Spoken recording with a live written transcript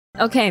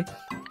Okay,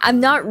 I'm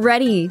not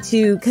ready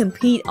to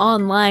compete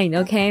online,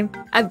 okay?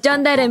 I've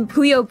done that in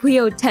Puyo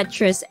Puyo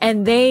Tetris,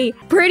 and they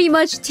pretty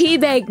much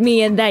teabagged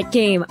me in that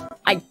game.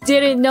 I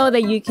didn't know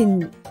that you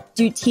can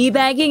do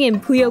teabagging in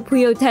Puyo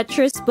Puyo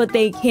Tetris, but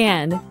they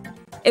can.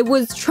 It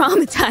was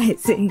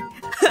traumatizing.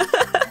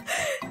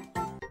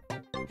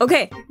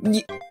 Okay,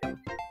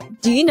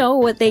 do you know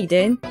what they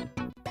did?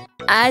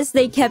 As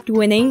they kept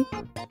winning,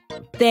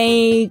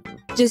 they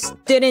just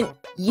didn't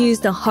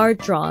use the hard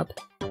drop.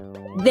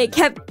 They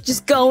kept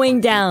just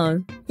going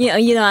down,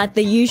 you know, at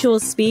the usual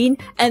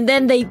speed, and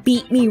then they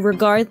beat me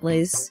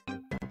regardless.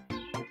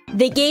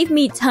 They gave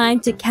me time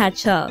to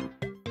catch up.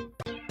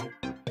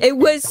 It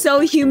was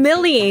so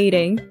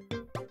humiliating.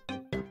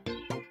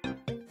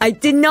 I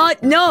did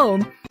not know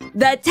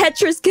that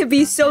Tetris could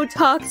be so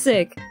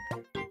toxic.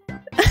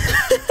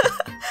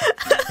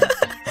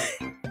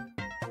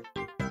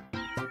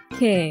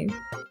 Okay,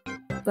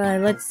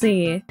 but let's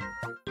see.